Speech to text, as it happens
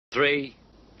3,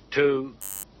 2,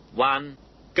 1,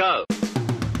 go!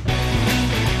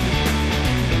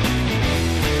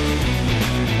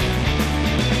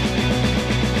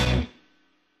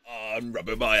 I'm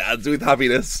rubbing my hands with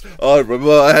happiness. I'm rubbing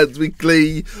my hands with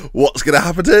glee. What's going to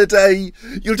happen today?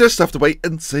 You'll just have to wait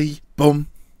and see. Boom.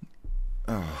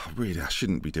 Oh, really, I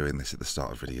shouldn't be doing this at the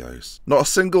start of videos. Not a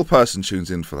single person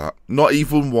tunes in for that. Not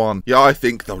even one. Yeah, I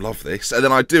think they'll love this. And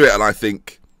then I do it and I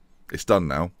think, it's done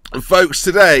now. And folks,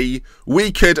 today,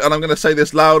 we could, and I'm going to say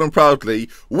this loud and proudly,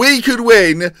 we could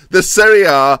win the Serie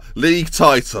A league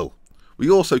title.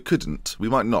 We also couldn't. We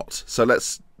might not. So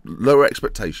let's lower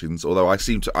expectations, although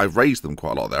I've raised them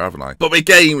quite a lot there, haven't I? But with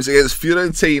games against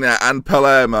Fiorentina and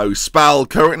Palermo, Spal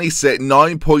currently sit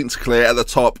 9 points clear at the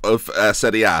top of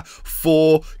Serie A.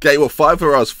 5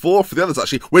 for us, 4 for the others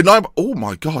actually. We're 9, oh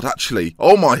my god, actually.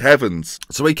 Oh my heavens.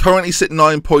 So we currently sit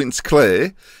 9 points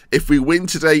clear. If we win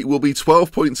today, we'll be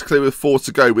 12 points clear with 4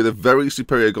 to go with a very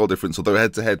superior goal difference, although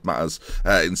head-to-head matters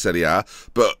in Serie A.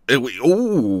 But,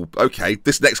 okay,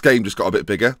 this next game just got a bit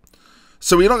bigger.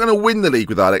 So we're not going to win the league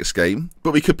with our next game,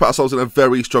 but we could put ourselves in a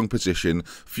very strong position.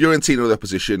 Fiorentina with their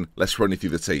position. Let's run you through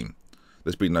the team.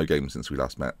 There's been no game since we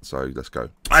last met, so let's go.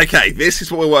 Okay, this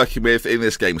is what we're working with in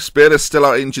this game. Spira's still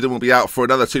out injured and will be out for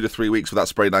another 2 to 3 weeks with that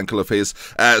sprained ankle of his.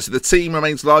 So the team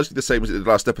remains largely the same as it did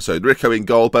last episode. Rico in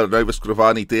goal, Bellanova,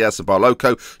 Scrivani, Diaz and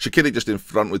Barloco. Shaqiri just in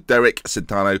front with Derek,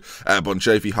 Centano,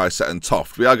 Bonjovi, Highset and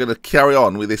Toft. We are going to carry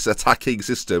on with this attacking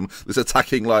system, this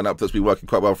attacking lineup that's been working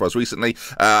quite well for us recently.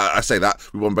 I say that,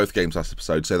 we won both games last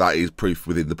episode, so that is proof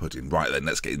within the pudding. Right then,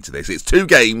 let's get into this. It's 2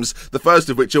 games, the first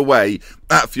of which away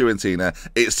at Fiorentina.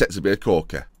 It's set to be a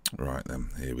corker. Right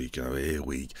then, here we go, here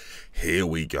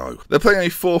we go. They're playing a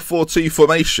 4-4-2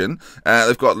 formation.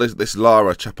 They've got this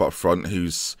Lara chap up front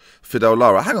who's Fidel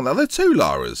Lara. Hang on, are there 2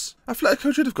 Laras?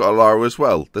 Atletico should have got a Lara as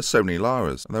well. There's so many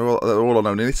Laras. And they're all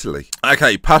known in Italy.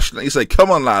 Okay, passionately say,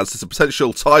 come on lads, there's a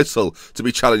potential title to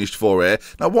be challenged for here.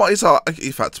 Now what is our,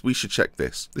 in fact, we should check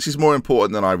this. This is more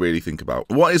important than I really think about.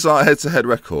 What is our head-to-head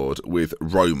record with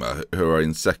Roma, who are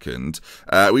in second?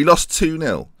 We lost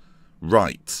 2-0.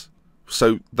 Right.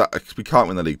 So that we can't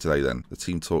win the league today then. The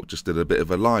team talk just did a bit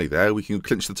of a lie there. We can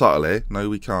clinch the title here. No,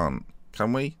 we can't.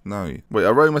 Can we? No. Wait,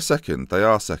 are Roma second? They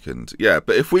are second. Yeah,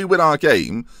 but if we win our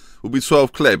game, we'll be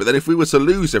 12 clear. But then if we were to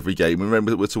lose every game, and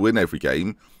remember that we're to win every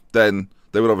game, then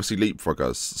they would obviously leapfrog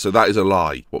us. So that is a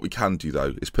lie. What we can do,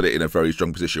 though, is put it in a very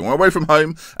strong position. We're away from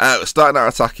home, starting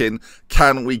out attacking.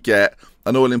 Can we get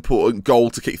an all-important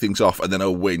goal to kick things off and then a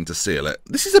win to seal it?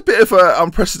 This is a bit of an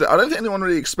unprecedented. I don't think anyone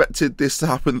really expected this to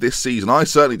happen this season. I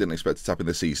certainly didn't expect it to happen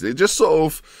this season. It just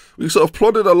we sort of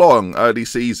plodded along early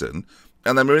season,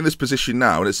 and then we're in this position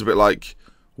now, and it's a bit like,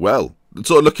 well,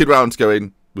 sort of looking around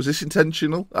going, was this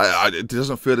intentional? It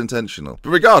doesn't feel intentional.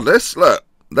 But regardless, look,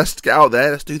 let's get out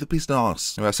there, let's do the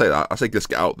business. When I say that, I say let's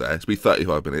get out there. It's been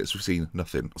 35 minutes, we've seen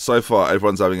nothing. So far,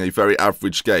 everyone's having a very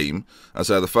average game. And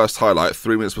so the first highlight,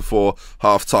 3 minutes before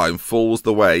half-time, falls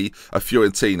the way of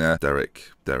Fiorentina.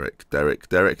 Derek.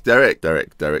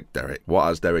 What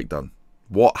has Derek done?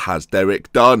 What has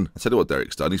Derek done? I tell you what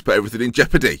Derek's done. He's put everything in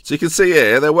jeopardy. So you can see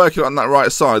here, they're working on that right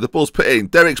side. The ball's put in.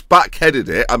 Derek's back-headed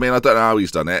it. I mean, I don't know how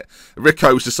he's done it.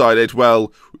 Rico's decided,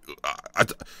 well,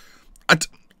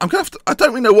 I'm going to have to, I don't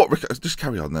really know what Rico, just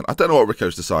carry on then. I don't know what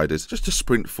Rico's decided. Just to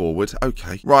sprint forward.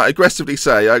 Okay. Right, aggressively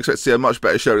say, I expect to see a much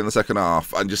better show in the second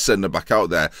half and just send them back out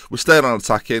there. We're staying on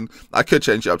attacking. I could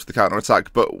change it up to the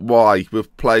counter-attack, but why? We're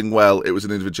playing well. It was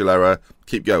an individual error.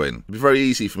 Keep going. It'd be very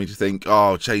easy for me to think,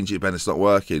 oh, change it, Ben, it's not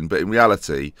working. But in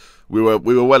reality, we were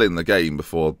well in the game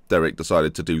before Derek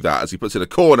decided to do that. As he puts in a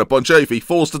corner, Bonjovi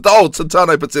falls to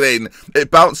Centeno puts it in.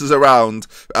 It bounces around.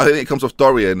 I think it comes off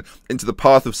Dorian into the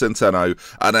path of Centeno,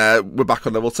 and we're back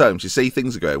on level terms. You see,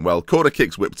 things are going well. Corner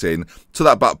kick's whipped in to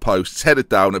that back post. It's headed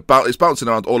down. It's bouncing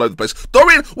around all over the place.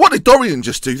 Dorian, what did Dorian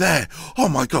just do there? Oh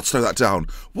my God, slow that down.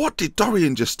 What did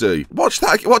Dorian just do? Watch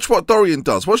that. Watch what Dorian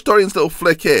does. Watch Dorian's little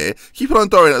flick here. Keep it on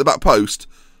Dorian at the back post.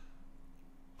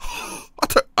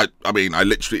 I mean, I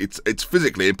literally, it's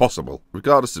physically impossible.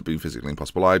 Regardless of being physically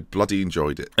impossible, I bloody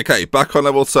enjoyed it. Okay, back on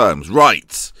level terms.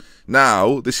 Right.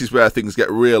 Now, this is where things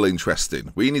get real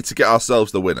interesting. We need to get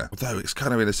ourselves the winner. Although it's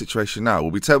kind of in a situation now.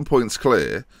 We'll be 10 points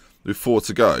clear with 4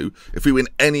 to go. If we win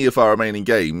any of our remaining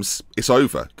games, it's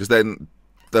over. Because then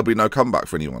there'll be no comeback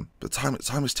for anyone. But time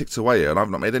has ticked away here, and I've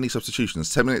not made any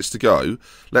substitutions. 10 minutes to go.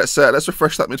 Let's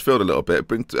refresh that midfield a little bit.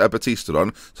 Bring Batista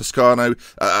on. Toscano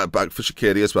back for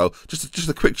Shaqiri as well. Just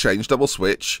a quick change, double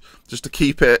switch, just to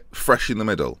keep it fresh in the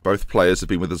middle. Both players have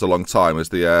been with us a long time as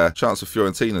the chance of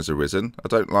Fiorentina's arisen. I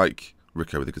don't like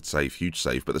Rico with a good save, huge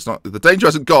save, but the danger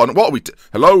hasn't gone. What are we?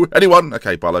 Hello, anyone?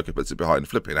 Okay, Barloka puts it behind,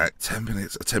 flipping out. 10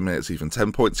 minutes even,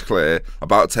 10 points clear.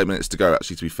 About 10 minutes to go,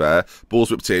 actually, to be fair. Ball's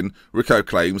whipped in. Rico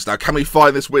claims. Now, can we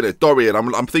find this winner? Dorian,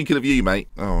 I'm thinking of you, mate.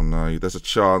 Oh no, there's a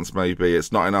chance. Maybe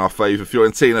it's not in our favour.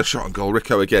 Fiorentina shot on goal.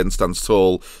 Rico again stands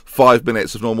tall. 5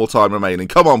 minutes of normal time remaining.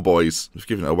 Come on, boys. We've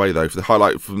given it away though. For the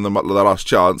highlight from the last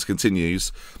chance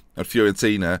continues. And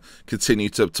Fiorentina continue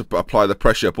to apply the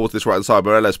pressure. Ball to this right-hand side.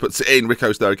 Morelos puts it in.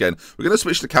 Rico's there again. We're going to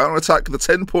switch to counter-attack. The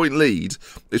 10-point lead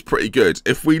is pretty good.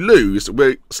 If we lose,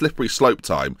 we're slippery slope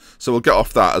time. So we'll get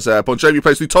off that as Bon Jovi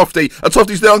plays through Tofty. And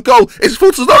Tofty's there on goal. It's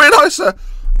full to Dorian Heiser.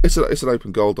 It's an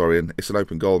open goal, Dorian. It's an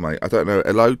open goal, mate. I don't know.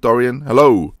 Hello, Dorian?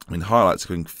 Hello? I mean, highlights are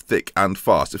going thick and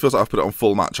fast. It feels like I've put it on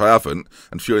full match. I haven't.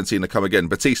 And Fiorentina come again.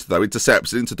 Batista, though,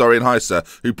 intercepts into Dorian Heiser,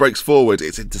 who breaks forward.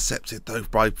 It's intercepted, though,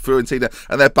 by Fiorentina.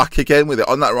 And they're back again with it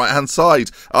on that right-hand side.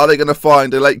 Are they going to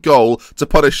find a late goal to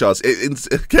punish us?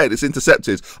 Again, it's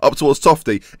intercepted. Up towards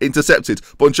Tofty. Intercepted.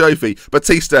 Bon Jovi.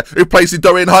 Batista, who plays in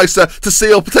Dorian Heiser to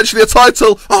seal potentially a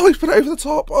title. Oh, he's put it over the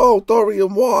top. Oh,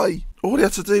 Dorian, why? All he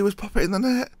had to do was pop it in the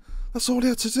net. That's all he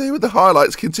had to do. And the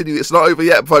highlights continue. It's not over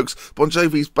yet, folks. Bon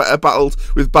Jovi's battled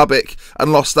with Babic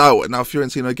and lost out. And now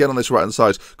Fiorentina again on this right-hand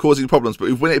side, causing problems. But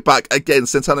we win it back again.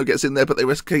 Centeno gets in there, but they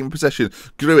risk taking possession.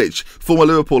 Grujic, former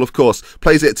Liverpool, of course,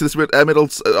 plays it to this middle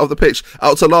of the pitch.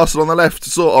 Out to Larson on the left,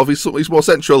 sort of. He's more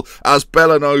central as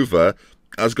Bellanova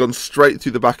has gone straight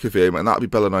through the back of him, and that'll be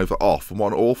Bellanova off. And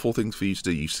what an awful thing for you to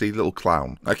do, you silly little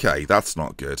clown. Okay, that's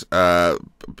not good.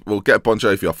 We'll get Bon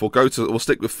Jovi off. We'll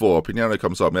stick with 4. Pignano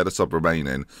comes up. We had a sub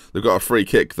remaining. They've got a free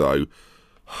kick though,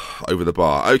 over the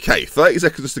bar. Okay, 30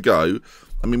 seconds to go.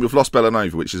 I mean, we've lost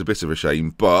Bellanova, which is a bit of a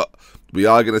shame, but we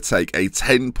are going to take a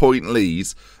 10-point lead.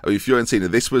 I mean,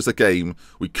 Fiorentina, this was a game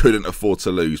we couldn't afford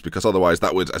to lose, because otherwise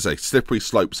that would, as I say, slippery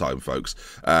slope time, folks.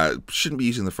 Shouldn't be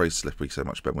using the phrase slippery so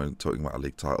much, Ben, when we're talking about a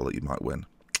league title that you might win.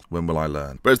 When will I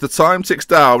learn? But as the time ticks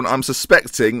down, I'm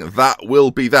suspecting that will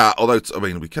be that. Although, I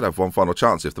mean, we could have one final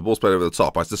chance if the ball's played over the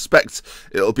top. I suspect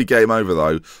it'll be game over,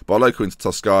 though. Barloka into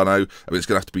Toscano. I mean, it's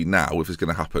going to have to be now if it's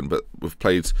going to happen. But we've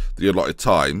played the allotted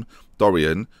time.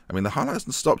 Dorian, I mean, the highlight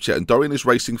hasn't stopped yet, and Dorian is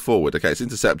racing forward. Okay, it's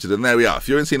intercepted, and there we are.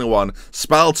 Fiorentina 1,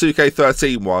 Spal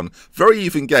 2K13 1. Very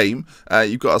even game.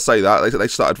 You've got to say that. They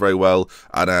started very well,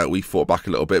 and we fought back a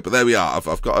little bit. But there we are.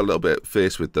 I've got a little bit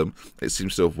fierce with them. It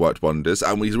seems to have worked wonders.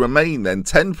 And we remain then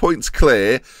 10 points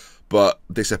clear. But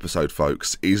this episode,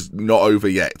 folks, is not over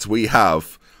yet. We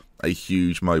have a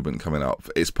huge moment coming up.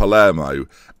 It's Palermo,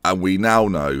 and we now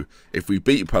know if we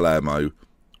beat Palermo,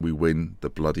 we win the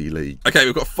bloody league. Okay,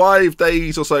 we've got 5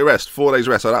 days or so rest, 4 days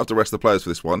rest. I don't have to rest the players for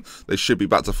this one. They should be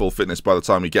back to full fitness by the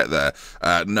time we get there.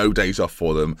 No days off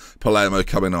for them. Palermo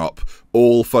coming up.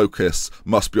 All focus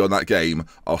must be on that game.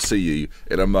 I'll see you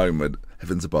in a moment.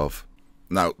 Heavens above.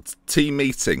 Now, team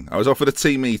meeting. I was offered a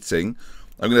team meeting.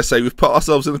 I'm going to say we've put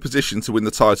ourselves in a position to win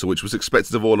the title, which was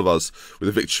expected of all of us with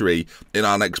a victory in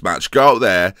our next match. Go out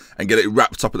there and get it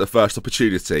wrapped up at the first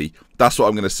opportunity. That's what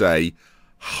I'm going to say.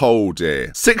 Oh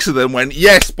dear. 6 of them went,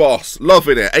 yes, boss,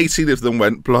 loving it. 18 of them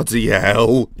went, bloody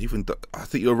hell. Even I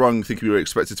think you're wrong thinking we were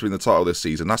expected to win the title this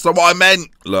season. That's not what I meant.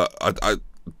 Look,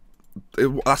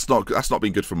 that's not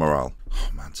been good for morale. Oh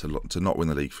man, to not win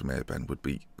the league from here, Ben, would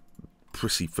be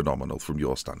pretty phenomenal from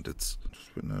your standards.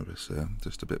 Just a bit nervous here.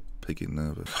 Just a bit pigging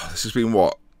nervous. This has been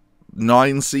what,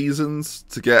 9 seasons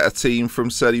to get a team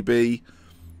from Serie B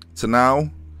to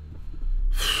now.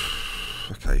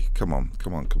 Okay, come on.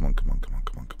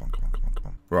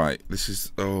 Right, this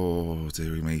is, oh,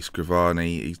 dearie me,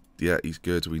 Scrivani, he's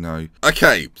good, we know.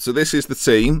 Okay, so this is the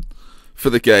team for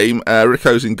the game.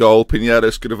 Rico's in goal, Pinheiro,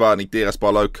 Scrivani, Diaz,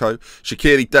 Barloka,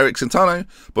 Shaqiri, Derek, Centeno,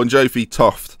 Bon Jovi,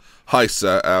 Toft,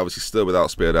 Heiser, obviously still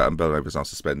without Spira, and Bellanova's now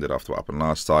suspended after what happened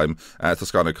last time.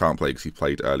 Toscano can't play because he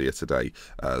played earlier today,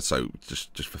 so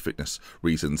just for fitness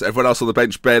reasons. Everyone else on the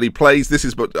bench barely plays. This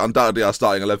is undoubtedly our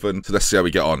starting 11, so let's see how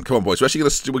we get on. Come on, boys.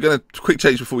 We're gonna quick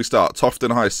change before we start. Toft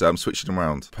and Heiser, I'm switching them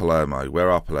around. Palermo, where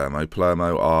are Palermo?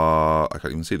 Palermo are, I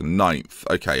can't even see them, 9th.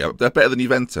 Okay, they're better than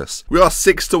Juventus. We are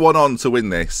 6-1 on to win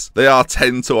this. They are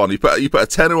 10-1. You put a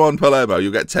 10 on Palermo,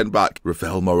 you'll get 10 back.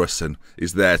 Ravel Morrison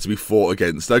is there to be fought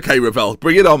against. Okay, Ravel,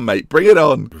 bring it on, mate. Bring it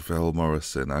on. Ravel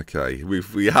Morrison. Okay,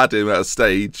 we had him at a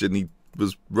stage and he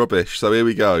was rubbish. So here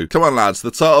we go. Come on, lads.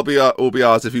 The title will be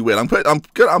ours if we win. I'm putting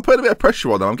a bit of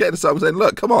pressure on them. I'm saying,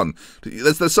 look, come on.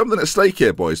 There's something at stake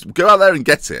here, boys. Go out there and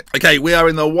get it. Okay, we are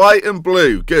in the white and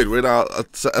blue. Good. We're in our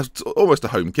almost a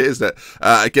home kit, isn't it?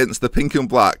 Against the pink and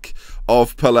black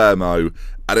of Palermo,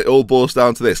 and it all boils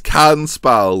down to this. Can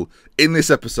Spal, in this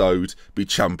episode, be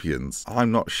champions?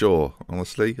 I'm not sure,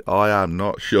 honestly. I am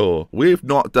not sure. We've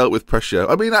not dealt with pressure.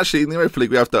 I mean, actually, in the Europa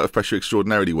League, we have dealt with pressure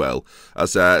extraordinarily well,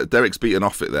 as Derek's beaten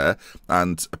off it there,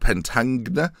 and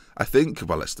Pentagna, I think.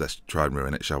 Well, let's try and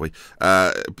ruin it, shall we?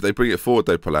 They bring it forward,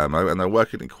 though, Palermo, and they're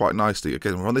working it quite nicely.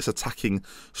 Again, we're on this attacking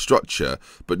structure,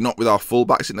 but not with our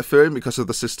fullbacks interfering because of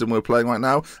the system we're playing right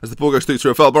now. As the ball goes through to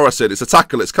Rafael Morrison, it's a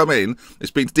tackle, it's come in,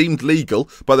 it's been deemed legal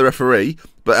by the referee,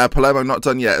 but Palermo not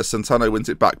done yet as Santano wins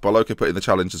it back. Barloka put in the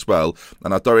challenge as well,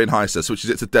 and now Dorian Heiser switches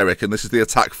it to Derek, and this is the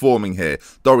attack forming here.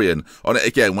 Dorian on it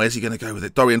again. Where's he going to go with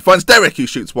it? Dorian finds Derek, who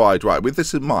shoots wide. Right, with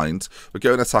this in mind, we're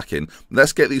going attacking.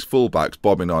 Let's get these fullbacks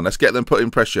bombing on. Let's get them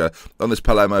putting pressure on this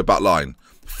Palermo back line.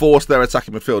 Force their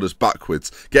attacking midfielders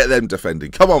backwards. Get them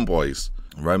defending. Come on, boys.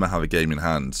 Roma have a game in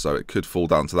hand, so it could fall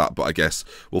down to that, but I guess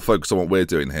we'll focus on what we're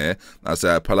doing here as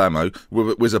Palermo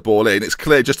whiz a ball in. It's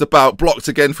cleared just about, blocked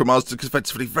again from us,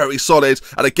 defensively very solid,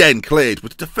 and again cleared. We're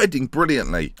defending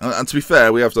brilliantly, and to be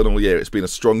fair, we have done all year. It's been a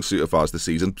strong suit of ours this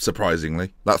season,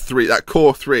 surprisingly. That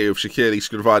core three of Shaqiri,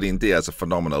 Scrivani and Diaz are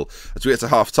phenomenal. As we get to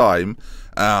half-time,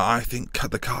 I think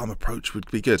the calm approach would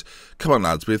be good. Come on,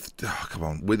 lads, come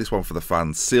on, win this one for the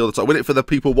fans. Seal the top. Win it for the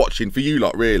people watching, for you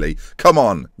lot, really. Come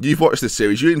on. You've watched this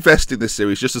series. You invest in this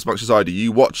series just as much as I do.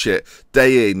 You watch it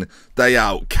day in, day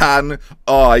out. Can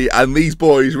I and these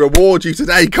boys reward you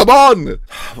today? Come on.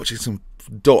 Watching some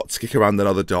dots kick around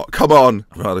another dot. Come on.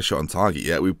 Rather shot on target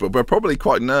yet. We're probably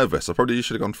quite nervous. I probably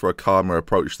should have gone for a calmer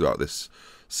approach throughout this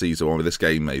season one with this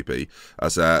game, maybe.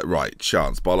 As right,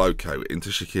 chance Barloka into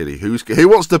Shaqiri. Who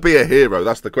wants to be a hero?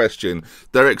 That's the question.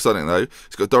 Derek's on it though.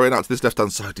 He's got Dorian out to this left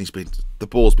hand side, and the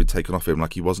ball's been taken off him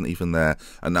like he wasn't even there.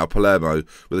 And now Palermo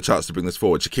with a chance to bring this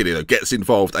forward. Shaqiri though gets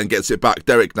involved and gets it back.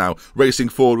 Derek now racing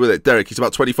forward with it. Derek, he's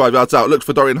about 25 yards out. Looks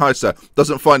for Dorian Heiser.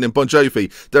 Doesn't find him. Bon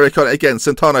Jovi. Derek on it again.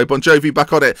 Santano. Bon Jovi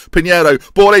back on it.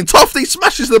 Pinheiro. Ball in. Tofty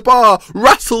smashes the bar.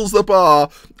 Rattles the bar.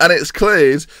 And it's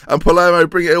cleared. And Palermo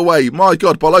bring it away. My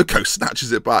God. Barloka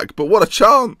snatches it back, but what a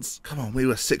chance. Come on, we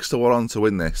were 6-1 on to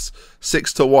win this.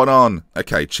 6-1 on.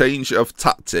 Okay, change of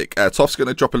tactic. Toff's going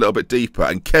to drop a little bit deeper,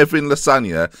 and Kevin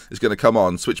Lasagna is going to come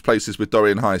on, switch places with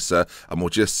Dorian Heiser, and we'll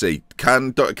just see.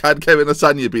 Can Kevin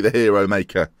Lasagna be the hero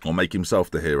maker? Or make himself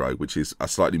the hero, which is a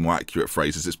slightly more accurate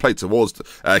phrase, as it's played towards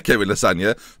Kevin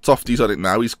Lasagna. Tofty's on it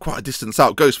now. He's quite a distance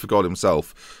out. Goes for goal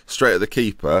himself. Straight at the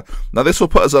keeper. Now, this will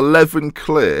put us 11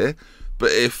 clear,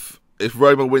 but if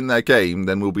Roma win their game,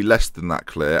 then we'll be less than that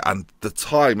clear, and the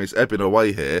time is ebbing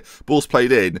away here. Ball's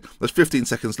played in, there's 15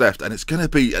 seconds left, and it's going to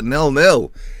be a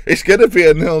 0-0. It's going to be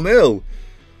a 0-0.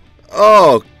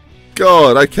 Oh,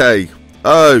 God, okay.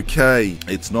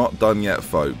 It's not done yet,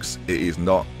 folks. It is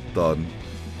not done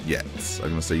yet. I'm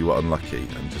going to say you were unlucky,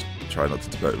 and just try not to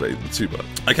demotivate them too much.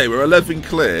 Okay, we're 11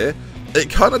 clear. It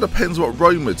kind of depends what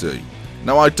Roma do.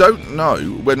 Now, I don't know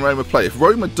when Roma play. If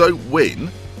Roma don't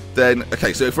win, then,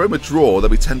 okay, so if Roma draw, they'll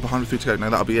be 10 behind with 3 to go. No,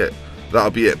 that'll be it.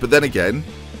 That'll be it. But then again,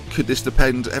 could this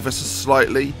depend ever so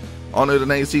slightly on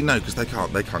Udinese? No, because they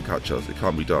can't catch us. It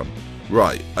can't be done.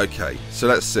 Right, okay, so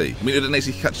let's see. I mean,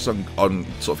 Udinese catch us on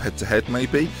sort of head-to-head,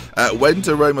 maybe. When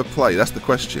do Roma play? That's the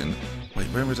question. Wait,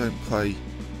 Roma don't play.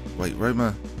 Wait,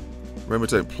 Roma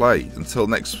don't play until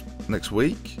next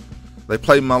week? They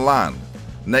play Milan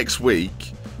next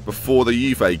week, before the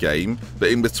Juve game, but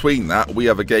in between that we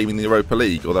have a game in the Europa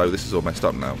League, although this is all messed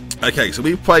up now. Okay, so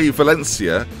we play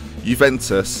Valencia,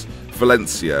 Juventus,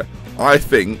 Valencia. I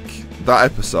think that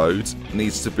episode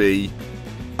needs to be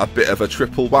a bit of a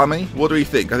triple whammy. What do we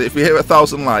think? I think if we hit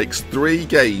 1,000 likes, 3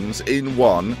 games in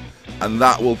one, and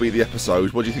that will be the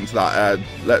episode. What do you think to that?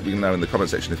 Let me know in the comment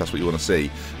section if that's what you want to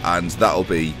see, and that'll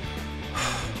be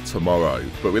tomorrow.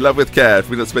 But we love with care. If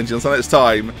we don't spend until next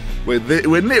time,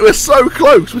 we're so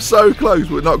close. We're so close.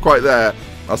 We're not quite there.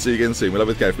 I'll see you again soon. We love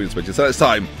with care. If we don't spend until next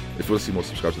time. If you want to see more,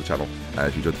 subscribe to the channel.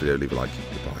 If you enjoyed the video, leave a like.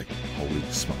 Goodbye. Holy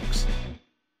smokes.